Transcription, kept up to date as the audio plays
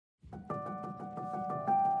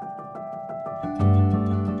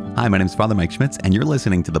Hi, my name is Father Mike Schmitz, and you're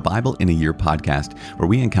listening to the Bible in a Year podcast, where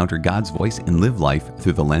we encounter God's voice and live life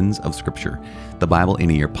through the lens of Scripture. The Bible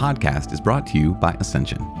in a Year podcast is brought to you by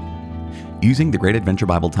Ascension. Using the Great Adventure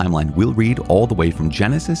Bible timeline, we'll read all the way from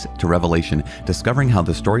Genesis to Revelation, discovering how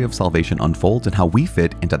the story of salvation unfolds and how we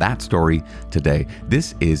fit into that story today.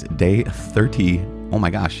 This is day 30. Oh my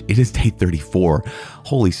gosh, it is day 34.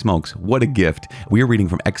 Holy smokes, what a gift. We are reading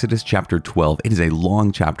from Exodus chapter 12. It is a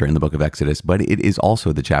long chapter in the book of Exodus, but it is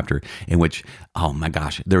also the chapter in which, oh my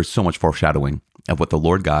gosh, there's so much foreshadowing of what the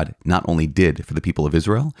Lord God not only did for the people of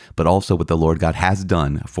Israel, but also what the Lord God has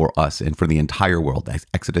done for us and for the entire world.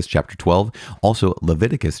 Exodus chapter 12, also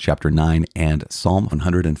Leviticus chapter 9, and Psalm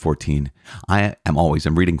 114. I'm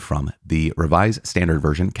reading from the Revised Standard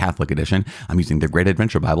Version, Catholic edition. I'm using the Great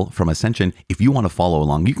Adventure Bible from Ascension. If you want to follow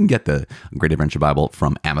along, you can get the Great Adventure Bible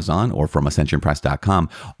from Amazon or from AscensionPress.com.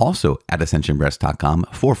 Also at AscensionPress.com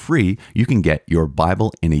for free, you can get your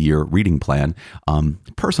Bible in a Year reading plan,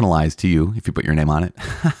 personalized to you if you put your name on it.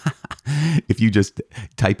 If you just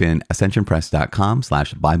type in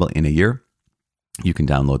AscensionPress.com/Bible in a Year, you can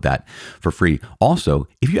download that for free. Also,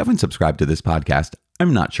 if you haven't subscribed to this podcast,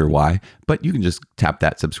 I'm not sure why, but you can just tap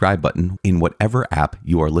that subscribe button in whatever app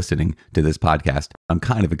you are listening to this podcast. I'm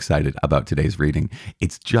kind of excited about today's reading.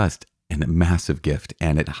 It's just a massive gift,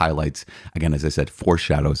 and it highlights, again, as I said,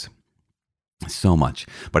 foreshadows so much.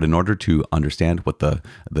 But in order to understand what the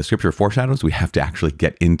scripture foreshadows, we have to actually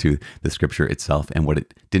get into the scripture itself and what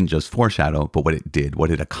it didn't just foreshadow, but what it did,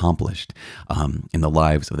 what it accomplished in the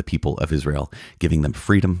lives of the people of Israel, giving them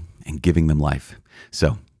freedom and giving them life.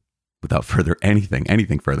 So without further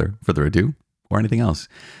ado, or anything else,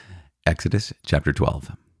 Exodus chapter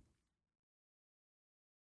 12.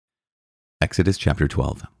 Exodus chapter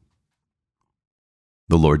 12.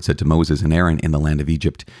 The Lord said to Moses and Aaron in the land of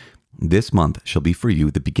Egypt, "This month shall be for you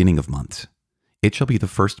the beginning of months. It shall be the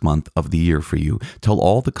first month of the year for you. Tell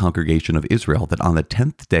all the congregation of Israel that on the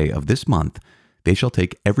 10th day of this month they shall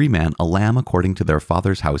take every man a lamb according to their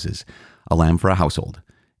father's houses, a lamb for a household.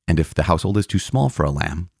 And if the household is too small for a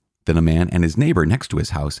lamb, then a man and his neighbor next to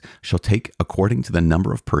his house shall take according to the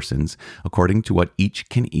number of persons, according to what each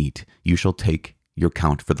can eat, you shall take your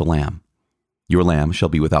count for the lamb. Your lamb shall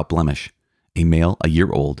be without blemish, a male a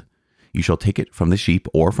year old. You shall take it from the sheep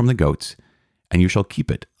or from the goats, and you shall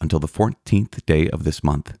keep it until the 14th day of this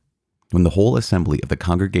month, when the whole assembly of the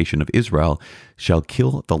congregation of Israel shall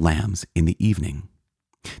kill the lambs in the evening.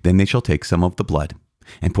 Then they shall take some of the blood,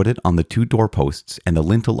 and put it on the 2 doorposts and the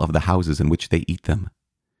lintel of the houses in which they eat them.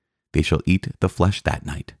 They shall eat the flesh that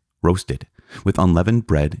night, roasted, with unleavened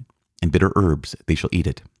bread and bitter herbs they shall eat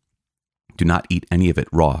it. Do not eat any of it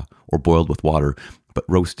raw or boiled with water, but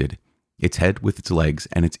roasted, its head with its legs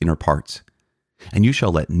and its inner parts. And you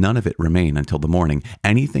shall let none of it remain until the morning.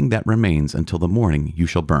 Anything that remains until the morning you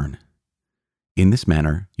shall burn. In this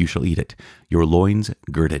manner you shall eat it, your loins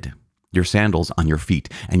girded, your sandals on your feet,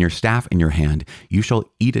 and your staff in your hand. You shall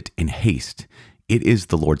eat it in haste. It is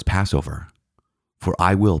the Lord's Passover. For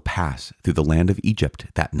I will pass through the land of Egypt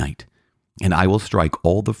that night, and I will strike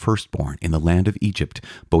all the firstborn in the land of Egypt,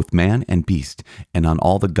 both man and beast, and on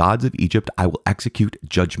all the gods of Egypt I will execute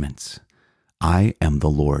judgments. I am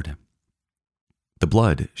the Lord. The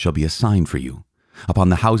blood shall be a sign for you upon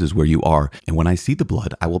the houses where you are, and when I see the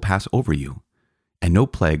blood, I will pass over you, and no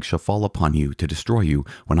plague shall fall upon you to destroy you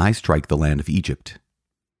when I strike the land of Egypt.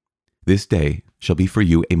 This day shall be for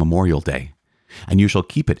you a memorial day, and you shall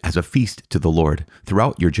keep it as a feast to the Lord.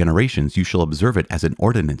 Throughout your generations you shall observe it as an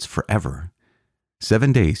ordinance forever.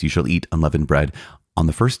 7 days you shall eat unleavened bread. On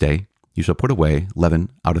the first day you shall put away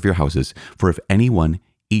leaven out of your houses, for if anyone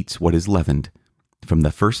eats what is leavened from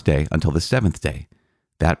the first day until the 7th day,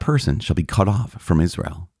 that person shall be cut off from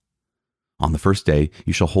Israel. On the first day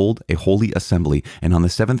you shall hold a holy assembly, and on the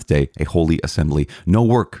 7th day a holy assembly. No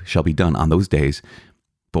work shall be done on those days,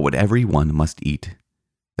 but what every one must eat,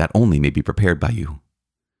 that only may be prepared by you.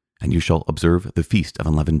 And you shall observe the feast of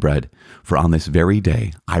unleavened bread, for on this very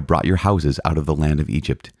day I brought your houses out of the land of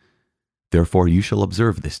Egypt. Therefore you shall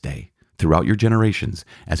observe this day throughout your generations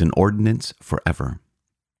as an ordinance forever.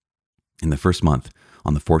 In the first month,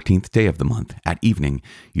 on the 14th day of the month, at evening,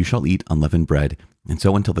 you shall eat unleavened bread, and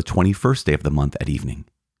so until the 21st day of the month at evening.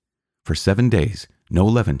 For 7 days no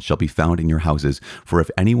leaven shall be found in your houses, for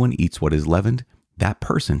if anyone eats what is leavened, that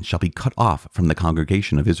person shall be cut off from the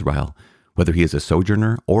congregation of Israel, whether he is a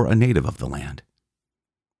sojourner or a native of the land.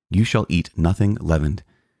 You shall eat nothing leavened.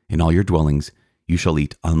 In all your dwellings you shall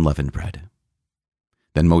eat unleavened bread.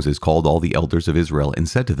 Then Moses called all the elders of Israel and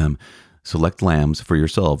said to them, Select lambs for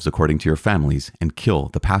yourselves according to your families, and kill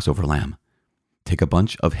the Passover lamb. Take a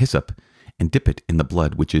bunch of hyssop and dip it in the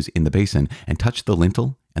blood which is in the basin, and touch the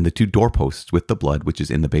lintel and the 2 doorposts with the blood which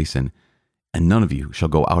is in the basin, and none of you shall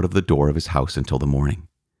go out of the door of his house until the morning.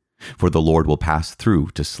 For the Lord will pass through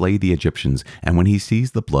to slay the Egyptians, and when he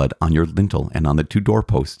sees the blood on your lintel and on the 2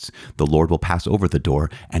 doorposts, the Lord will pass over the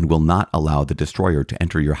door, and will not allow the destroyer to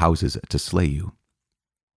enter your houses to slay you.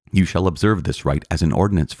 You shall observe this rite as an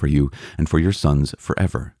ordinance for you and for your sons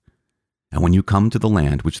forever. And when you come to the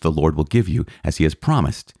land which the Lord will give you, as he has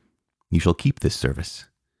promised, you shall keep this service.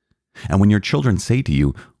 And when your children say to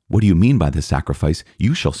you, "What do you mean by this sacrifice?"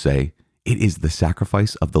 you shall say, "It is the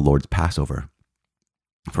sacrifice of the Lord's Passover.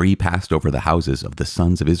 For he passed over the houses of the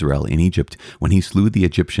sons of Israel in Egypt when he slew the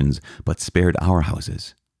Egyptians, but spared our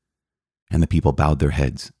houses." And the people bowed their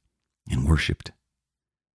heads and worshipped.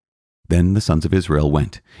 Then the sons of Israel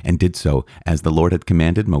went and did so as the Lord had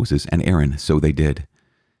commanded Moses and Aaron, so they did.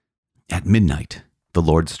 At midnight, the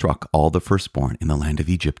Lord struck all the firstborn in the land of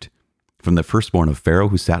Egypt, from the firstborn of Pharaoh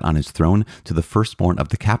who sat on his throne to the firstborn of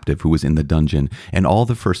the captive who was in the dungeon, and all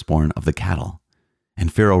the firstborn of the cattle.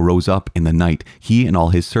 And Pharaoh rose up in the night, he and all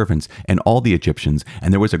his servants, and all the Egyptians,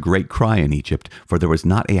 and there was a great cry in Egypt, for there was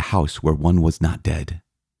not a house where one was not dead.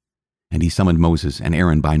 And he summoned Moses and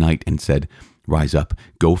Aaron by night and said, "Rise up,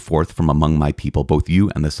 go forth from among my people, both you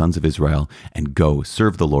and the sons of Israel, and go,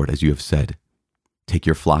 serve the Lord as you have said. Take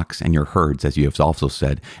your flocks and your herds as you have also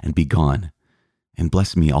said, and be gone, and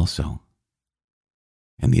bless me also."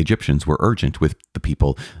 And the Egyptians were urgent with the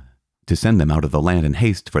people to send them out of the land in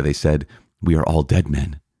haste, for they said, "We are all dead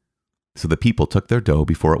men." So the people took their dough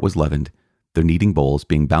before it was leavened, their kneading bowls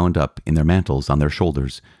being bound up in their mantles on their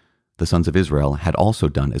shoulders. The sons of Israel had also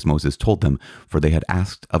done as Moses told them, for they had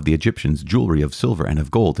asked of the Egyptians jewelry of silver and of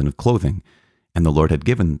gold and of clothing. And the Lord had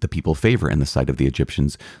given the people favor in the sight of the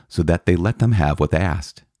Egyptians, so that they let them have what they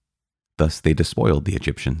asked. Thus they despoiled the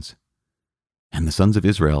Egyptians. And the sons of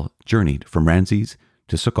Israel journeyed from Ramses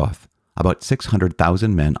to Succoth, about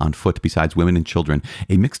 600,000 men on foot, besides women and children.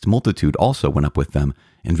 A mixed multitude also went up with them,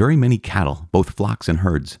 and very many cattle, both flocks and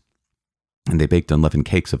herds. And they baked unleavened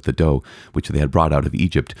cakes of the dough which they had brought out of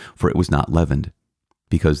Egypt, for it was not leavened,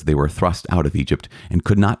 because they were thrust out of Egypt, and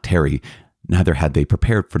could not tarry, neither had they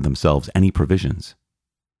prepared for themselves any provisions.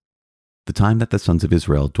 The time that the sons of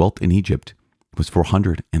Israel dwelt in Egypt was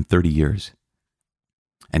 430 years.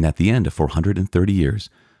 And at the end of 430 years,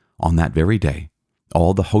 on that very day,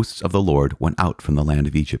 all the hosts of the Lord went out from the land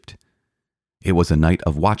of Egypt. It was a night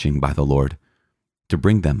of watching by the Lord, to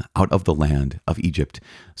bring them out of the land of Egypt.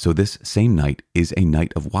 So this same night is a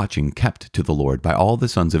night of watching kept to the Lord by all the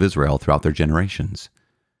sons of Israel throughout their generations.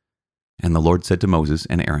 And the Lord said to Moses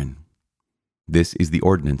and Aaron, "This is the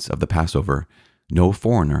ordinance of the Passover. No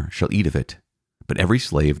foreigner shall eat of it, but every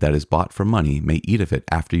slave that is bought for money may eat of it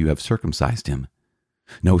after you have circumcised him.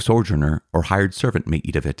 No sojourner or hired servant may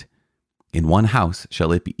eat of it. In one house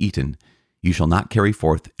shall it be eaten. You shall not carry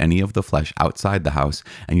forth any of the flesh outside the house,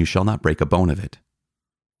 and you shall not break a bone of it.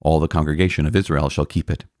 All the congregation of Israel shall keep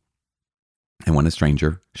it. And when a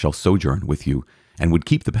stranger shall sojourn with you, and would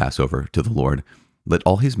keep the Passover to the Lord, let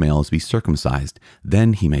all his males be circumcised,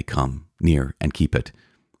 then he may come near and keep it.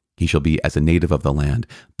 He shall be as a native of the land,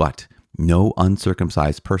 but no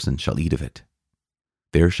uncircumcised person shall eat of it.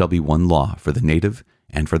 There shall be one law for the native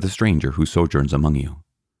and for the stranger who sojourns among you."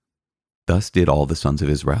 Thus did all the sons of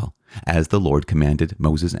Israel, as the Lord commanded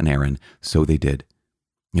Moses and Aaron, so they did.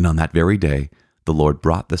 And on that very day, the Lord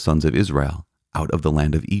brought the sons of Israel out of the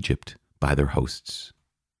land of Egypt by their hosts.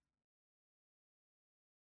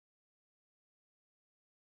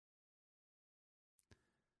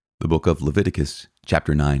 The book of Leviticus,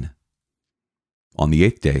 chapter 9. On the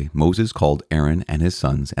 8th day, Moses called Aaron and his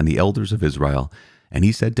sons and the elders of Israel, and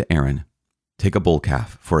he said to Aaron, "Take a bull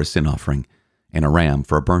calf for a sin offering, and a ram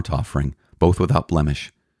for a burnt offering, both without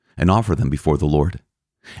blemish, and offer them before the Lord.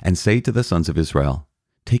 And say to the sons of Israel,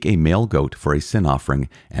 Take a male goat for a sin offering,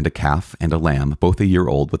 and a calf and a lamb, both a year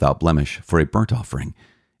old without blemish, for a burnt offering,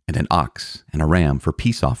 and an ox and a ram for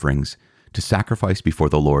peace offerings, to sacrifice before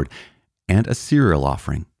the Lord, and a cereal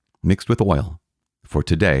offering, mixed with oil. For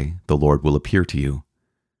today the Lord will appear to you."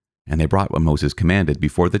 And they brought what Moses commanded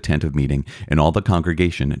before the tent of meeting, and all the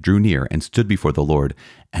congregation drew near and stood before the Lord.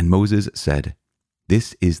 And Moses said,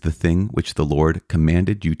 "This is the thing which the Lord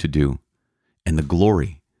commanded you to do, and the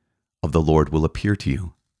glory of the Lord will appear to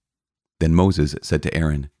you." Then Moses said to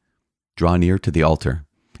Aaron, "Draw near to the altar,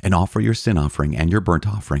 and offer your sin offering and your burnt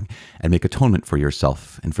offering, and make atonement for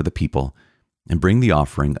yourself and for the people, and bring the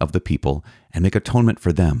offering of the people, and make atonement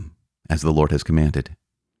for them, as the Lord has commanded."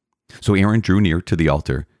 So Aaron drew near to the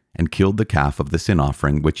altar, and killed the calf of the sin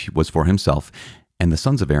offering which was for himself, and the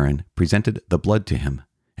sons of Aaron presented the blood to him,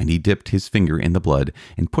 and he dipped his finger in the blood,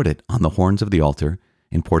 and put it on the horns of the altar,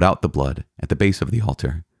 and poured out the blood at the base of the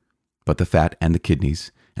altar. But the fat and the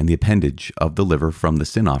kidneys and the appendage of the liver from the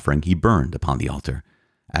sin offering he burned upon the altar,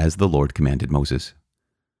 as the Lord commanded Moses.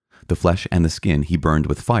 The flesh and the skin he burned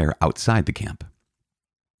with fire outside the camp.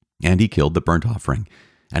 And he killed the burnt offering,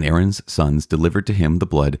 and Aaron's sons delivered to him the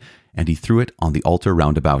blood, and he threw it on the altar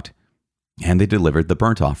round about. And they delivered the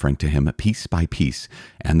burnt offering to him piece by piece,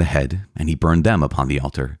 and the head, and he burned them upon the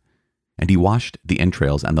altar. And he washed the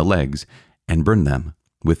entrails and the legs, and burned them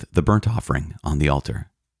with the burnt offering on the altar.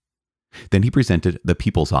 Then he presented the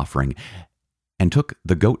people's offering, and took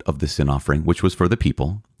the goat of the sin offering, which was for the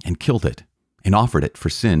people, and killed it, and offered it for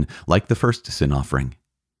sin, like the first sin offering.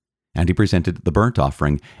 And he presented the burnt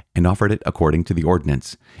offering, and offered it according to the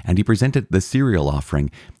ordinance. And he presented the cereal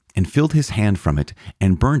offering, and filled his hand from it,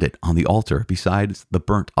 and burned it on the altar besides the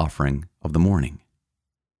burnt offering of the morning.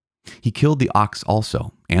 He killed the ox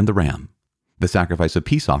also, and the ram, the sacrifice of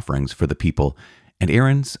peace offerings for the people, and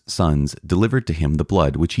Aaron's sons delivered to him the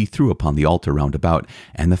blood which he threw upon the altar round about,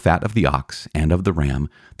 and the fat of the ox and of the ram,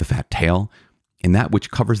 the fat tail, and that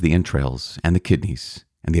which covers the entrails, and the kidneys,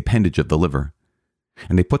 and the appendage of the liver.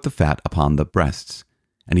 And they put the fat upon the breasts,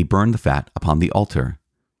 and he burned the fat upon the altar.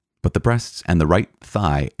 But the breasts and the right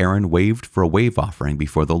thigh Aaron waved for a wave offering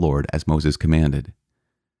before the Lord, as Moses commanded.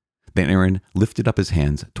 Then Aaron lifted up his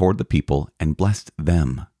hands toward the people and blessed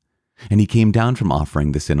them. And he came down from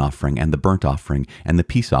offering the sin offering and the burnt offering and the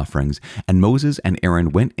peace offerings. And Moses and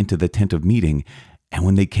Aaron went into the tent of meeting. And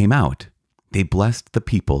when they came out, they blessed the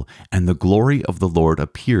people, and the glory of the Lord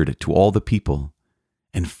appeared to all the people.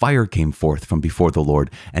 And fire came forth from before the Lord,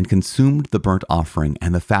 and consumed the burnt offering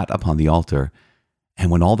and the fat upon the altar. And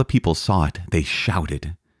when all the people saw it, they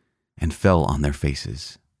shouted and fell on their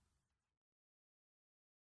faces.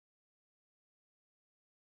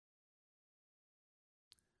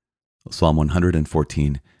 Psalm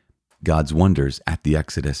 114, God's wonders at the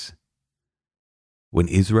Exodus. When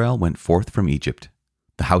Israel went forth from Egypt,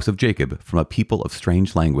 the house of Jacob from a people of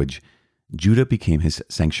strange language, Judah became his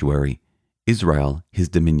sanctuary, Israel his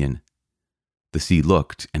dominion. The sea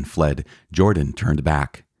looked and fled, Jordan turned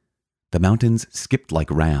back. The mountains skipped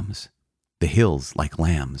like rams, the hills like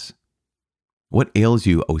lambs. What ails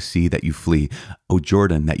you, O sea, that you flee, O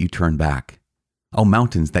Jordan, that you turn back? O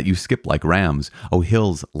mountains, that you skip like rams, O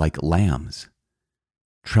hills like lambs.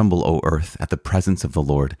 Tremble, O earth, at the presence of the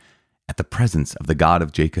Lord, at the presence of the God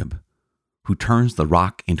of Jacob, who turns the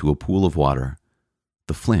rock into a pool of water,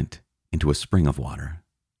 the flint into a spring of water.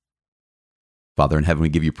 Father in heaven, we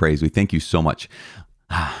give you praise. We thank you so much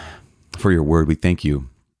for your word. We thank you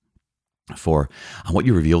for what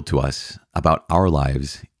you revealed to us about our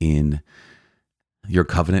lives in your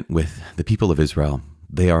covenant with the people of Israel.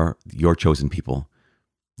 They are your chosen people,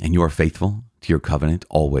 and you are faithful to your covenant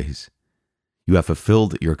always. You have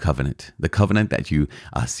fulfilled your covenant, the covenant that you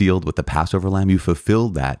sealed with the Passover lamb. You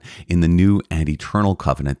fulfilled that in the new and eternal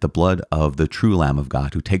covenant, the blood of the true Lamb of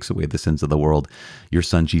God who takes away the sins of the world, your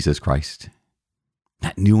Son, Jesus Christ.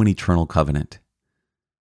 That new and eternal covenant,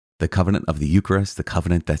 the covenant of the Eucharist, the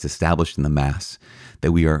covenant that's established in the Mass,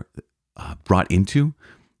 that we are brought into,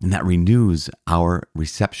 and that renews our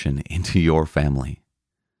reception into your family.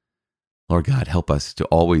 Lord God, help us to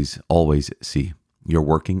always see your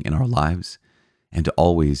working in our lives, and to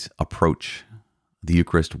always approach the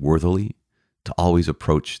Eucharist worthily, to always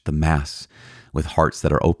approach the Mass with hearts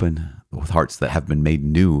that are open, with hearts that have been made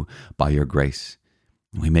new by your grace.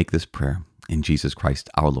 And we make this prayer in Jesus Christ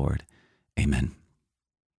our Lord. Amen.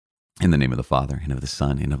 In the name of the Father, and of the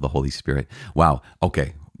Son, and of the Holy Spirit. Wow.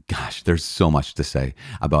 Okay. Gosh, there's so much to say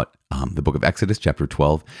about the book of Exodus, chapter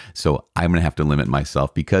 12. So I'm going to have to limit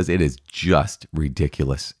myself because it is just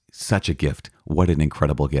ridiculous. Such a gift. What an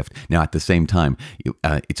incredible gift. Now, at the same time,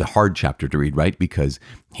 it's a hard chapter to read, right? Because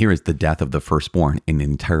here is the death of the firstborn in the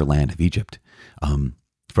entire land of Egypt.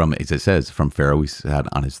 From, as it says, from Pharaoh who sat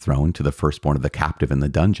on his throne to the firstborn of the captive in the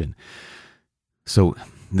dungeon. So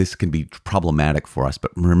this can be problematic for us,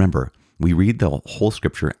 but remember, we read the whole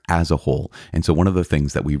scripture as a whole. And so one of the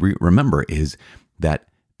things that we remember is that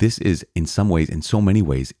this is in some ways, in so many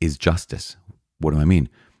ways, is justice. What do I mean?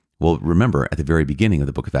 Well, remember at the very beginning of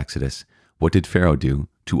the book of Exodus, what did Pharaoh do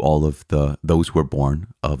to all of those who were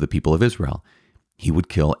born of the people of Israel? He would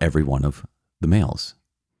kill every one of the males.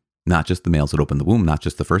 Not just the males that opened the womb, not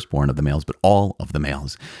just the firstborn of the males, but all of the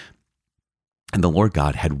males. And the Lord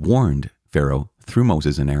God had warned Pharaoh through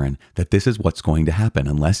Moses and Aaron that this is what's going to happen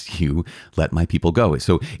unless you let my people go.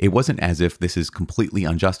 So it wasn't as if this is completely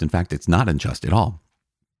unjust. In fact, it's not unjust at all.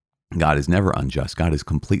 God is never unjust. God is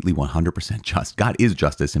completely 100% just. God is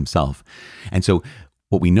justice himself. And so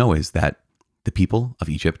what we know is that the people of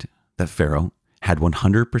Egypt, that Pharaoh, had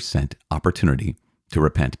 100% opportunity to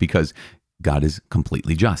repent because God is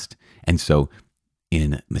completely just. And so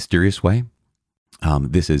in a mysterious way,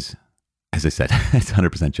 this is, as I said, it's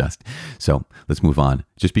 100% just. So let's move on.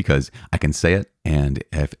 Just because I can say it, and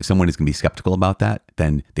if someone is going to be skeptical about that,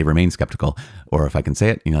 then they remain skeptical. Or if I can say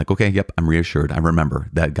it, and you're like, okay, yep, I'm reassured. I remember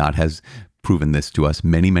that God has proven this to us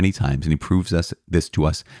many, many times, and he proves this to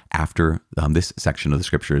us after this section of the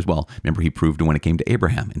scripture as well. Remember, he proved when it came to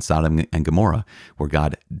Abraham in Sodom and Gomorrah, where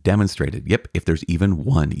God demonstrated, yep, if there's even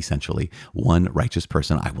one righteous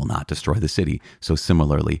person, I will not destroy the city. So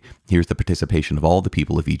similarly, here's the participation of all the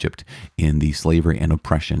people of Egypt in the slavery and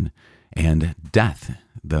oppression and death,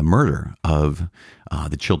 the murder of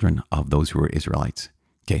the children of those who were Israelites.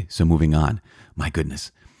 Okay, so moving on. My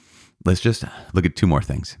goodness. Let's just look at two more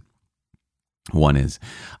things. One is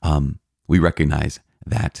we recognize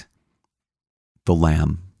that the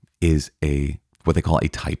lamb is what they call a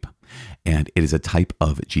type, and it is a type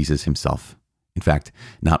of Jesus himself. In fact,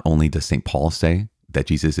 not only does St. Paul say that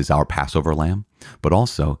Jesus is our Passover lamb, but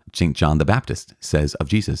also St. John the Baptist says of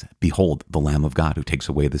Jesus, "Behold, the Lamb of God who takes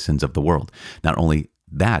away the sins of the world." Not only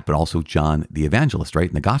that, but also John the Evangelist, right?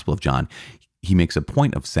 In the Gospel of John, he makes a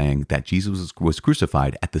point of saying that Jesus was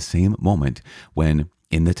crucified at the same moment when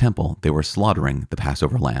in the temple they were slaughtering the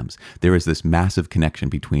Passover lambs. There is this massive connection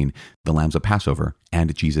between the lambs of Passover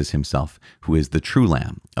and Jesus himself, who is the true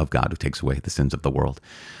Lamb of God who takes away the sins of the world.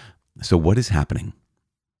 So what is happening?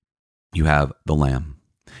 You have the lamb,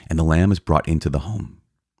 and the lamb is brought into the home.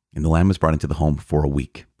 And the lamb is brought into the home for a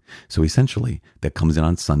week. So essentially, that comes in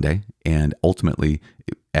on Sunday, and ultimately,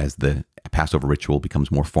 as the Passover ritual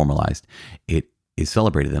becomes more formalized, it is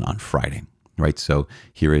celebrated then on Friday, right? So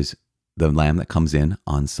here is the lamb that comes in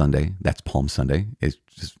on Sunday. That's Palm Sunday. It's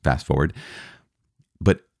just fast forward.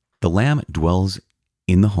 But the lamb dwells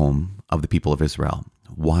in the home of the people of Israel.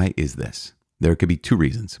 Why is this? There could be two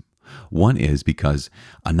reasons. One is because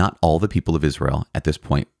not all the people of Israel at this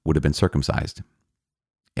point would have been circumcised.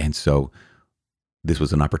 And so this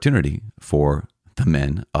was an opportunity for the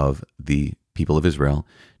men of the people of Israel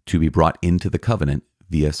to be brought into the covenant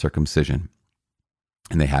via circumcision.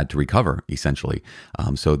 And they had to recover, essentially.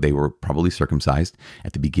 So they were probably circumcised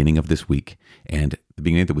at the beginning of this week. And the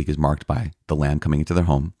beginning of the week is marked by the lamb coming into their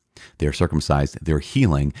home. They're circumcised, they're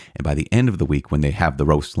healing. And by the end of the week, when they have the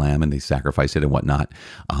roast lamb and they sacrifice it and whatnot,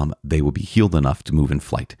 they will be healed enough to move in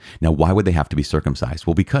flight. Now, why would they have to be circumcised?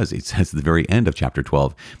 Well, because it says at the very end of chapter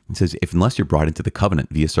 12, it says, unless you're brought into the covenant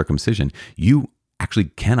via circumcision, you actually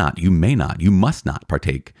cannot, you may not, you must not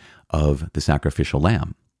partake of the sacrificial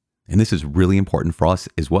lamb. And this is really important for us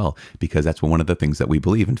as well, because that's one of the things that we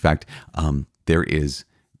believe. In fact, there is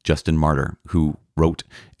Justin Martyr, who wrote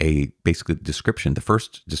a basically description, the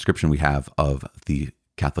first description we have of the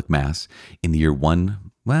Catholic Mass in the year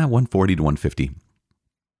 140 to 150.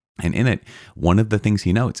 And in it, one of the things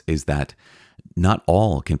he notes is that not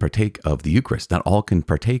all can partake of the Eucharist, not all can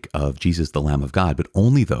partake of Jesus, the Lamb of God, but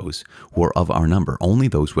only those who are of our number, only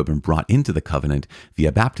those who have been brought into the covenant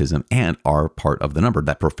via baptism and are part of the number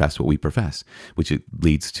that profess what we profess, which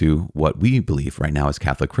leads to what we believe right now as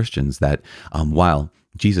Catholic Christians, that while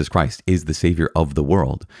Jesus Christ is the Savior of the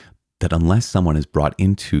world, that unless someone is brought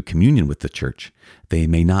into communion with the church, they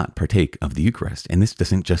may not partake of the Eucharist. And this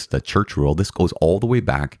isn't just a church rule. This goes all the way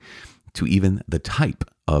back to even the type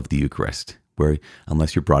of the Eucharist, where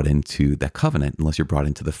unless you're brought into that covenant, unless you're brought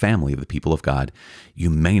into the family of the people of God, you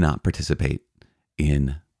may not participate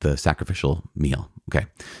in the sacrificial meal. Okay,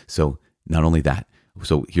 so not only that,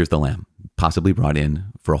 so here's the lamb, possibly brought in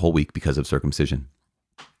for a whole week because of circumcision.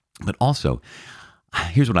 But also,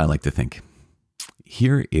 here's what I like to think.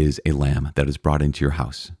 Here is a lamb that is brought into your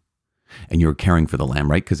house, and you're caring for the lamb,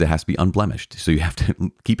 right? Because it has to be unblemished. So you have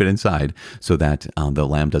to keep it inside so that the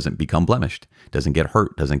lamb doesn't become blemished, doesn't get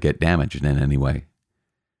hurt, doesn't get damaged in any way.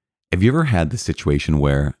 Have you ever had the situation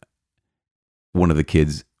where one of the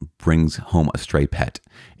kids brings home a stray pet,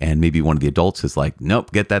 and maybe one of the adults is like,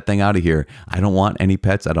 nope, get that thing out of here. I don't want any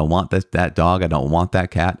pets. I don't want that dog. I don't want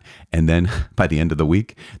that cat. And then by the end of the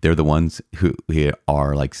week, they're the ones who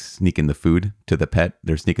are like sneaking the food to the pet.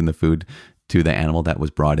 They're sneaking the food to the animal that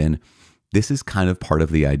was brought in. This is kind of part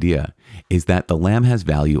of the idea, is that the lamb has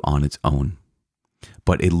value on its own,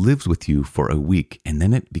 but it lives with you for a week, and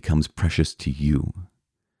then it becomes precious to you.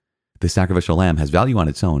 The sacrificial lamb has value on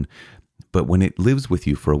its own, but when it lives with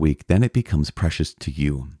you for a week, then it becomes precious to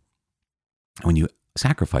you. When you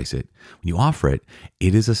sacrifice it, when you offer it,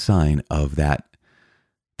 it is a sign of that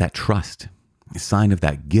trust, a sign of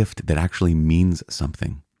that gift that actually means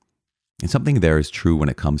something. And something there is true when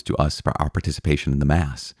it comes to us, our participation in the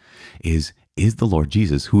Mass, is Is the Lord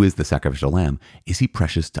Jesus, who is the sacrificial lamb, is he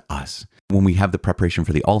precious to us? When we have the preparation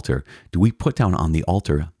for the altar, do we put down on the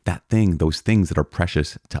altar those things that are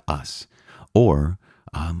precious to us? Or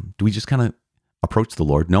do we just kind of approach the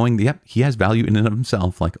Lord knowing that, he has value in and of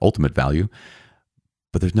himself, like ultimate value,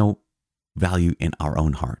 but there's no value in our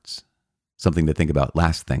own hearts? Something to think about.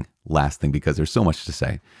 Last thing, because there's so much to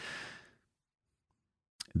say.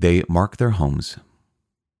 They mark their homes,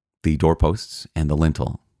 the doorposts and the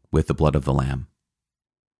lintel, with the blood of the Lamb.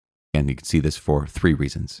 And you can see this for 3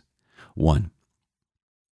 reasons. 1,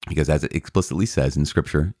 because as it explicitly says in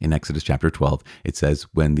Scripture, in Exodus chapter 12, it says,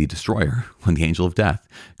 when the angel of death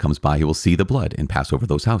comes by, he will see the blood and pass over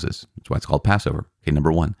those houses. That's why it's called Passover. Okay,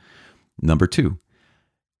 number 1. Number 2,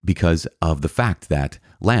 because of the fact that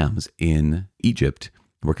lambs in Egypt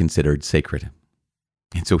were considered sacred.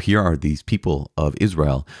 And so here are these people of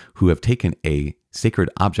Israel who have taken a sacred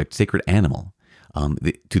object, sacred animal,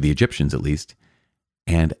 to the Egyptians at least,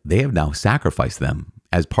 and they have now sacrificed them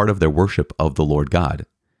as part of their worship of the Lord God.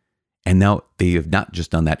 And now they have not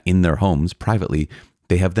just done that in their homes privately,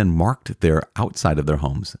 they have then marked their outside of their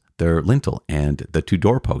homes, their lintel and the 2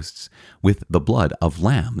 doorposts, with the blood of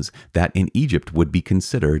lambs that in Egypt would be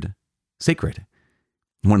considered sacred.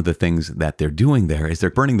 One of the things that they're doing there is they're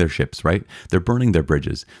burning their ships, right? They're burning their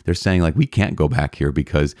bridges. They're saying, like, we can't go back here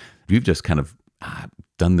because we've just kind of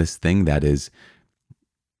done this thing that is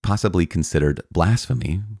possibly considered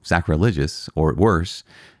blasphemy, sacrilegious, or worse,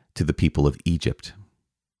 to the people of Egypt.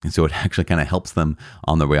 And so it actually kind of helps them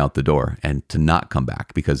on their way out the door and to not come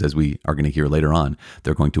back, because as we are going to hear later on,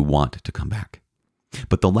 they're going to want to come back.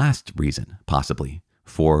 But the last reason, possibly,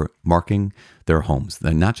 for marking their homes,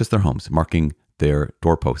 not just their homes, marking their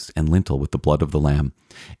doorposts and lintel with the blood of the Lamb,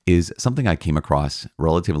 is something I came across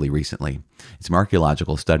relatively recently. It's some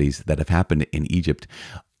archaeological studies that have happened in Egypt.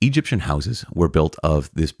 Egyptian houses were built of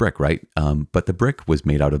this brick, right? But the brick was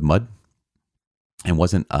made out of mud and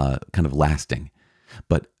wasn't kind of lasting.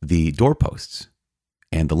 But the doorposts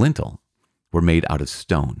and the lintel were made out of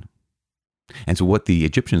stone. And so what the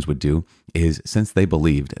Egyptians would do is, since they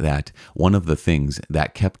believed that one of the things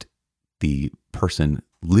that kept the person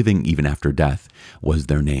living even after death was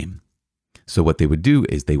their name. So what they would do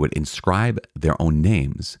is they would inscribe their own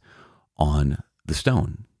names on the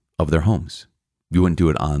stone of their homes. You wouldn't do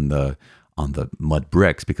it on the mud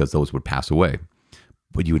bricks because those would pass away.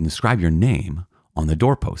 But you would inscribe your name on the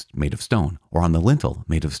doorpost made of stone or on the lintel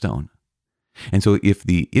made of stone. And so if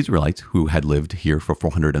the Israelites who had lived here for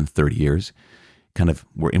 430 years kind of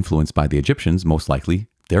were influenced by the Egyptians, most likely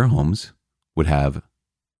their homes would have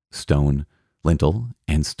stone lintel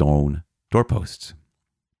and stone doorposts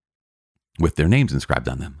with their names inscribed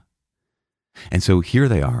on them. And so here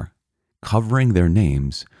they are, covering their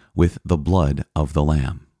names with the blood of the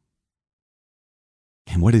Lamb.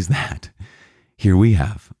 And what is that? Here we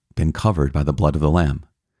have been covered by the blood of the Lamb.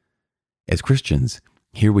 As Christians,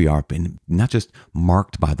 here we are, been not just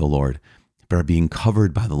marked by the Lord, but are being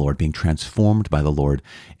covered by the Lord, being transformed by the Lord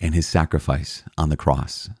and his sacrifice on the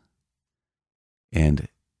cross. And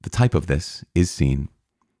the type of this is seen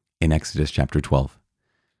in Exodus chapter 12,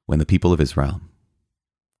 when the people of Israel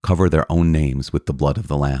cover their own names with the blood of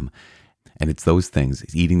the Lamb. And it's those things,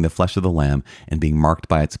 eating the flesh of the Lamb and being marked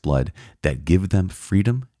by its blood, that give them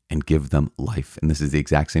freedom and give them life. And this is the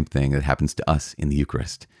exact same thing that happens to us in the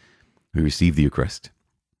Eucharist. We receive the Eucharist.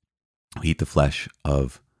 We eat the flesh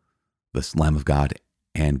of the Lamb of God,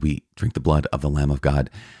 and we drink the blood of the Lamb of God,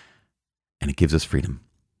 and it gives us freedom,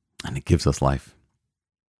 and it gives us life.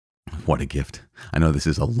 What a gift. I know this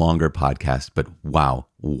is a longer podcast, but wow,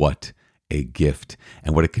 what a gift,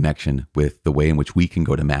 and what a connection with the way in which we can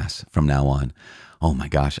go to Mass from now on. Oh my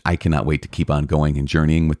gosh, I cannot wait to keep on going and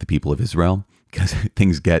journeying with the people of Israel, because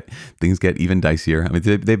things get even dicier. I mean,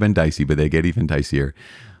 they've been dicey, but they get even dicier.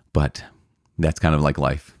 But that's kind of like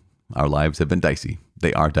life. Our lives have been dicey.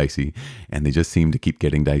 They are dicey, and they just seem to keep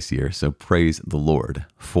getting dicier. So praise the Lord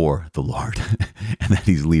for the Lord and that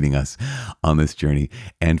he's leading us on this journey,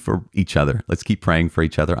 and for each other. Let's keep praying for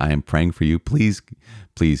each other. I am praying for you. Please,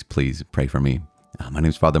 please, please pray for me. My name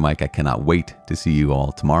is Father Mike. I cannot wait to see you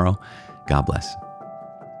all tomorrow. God bless.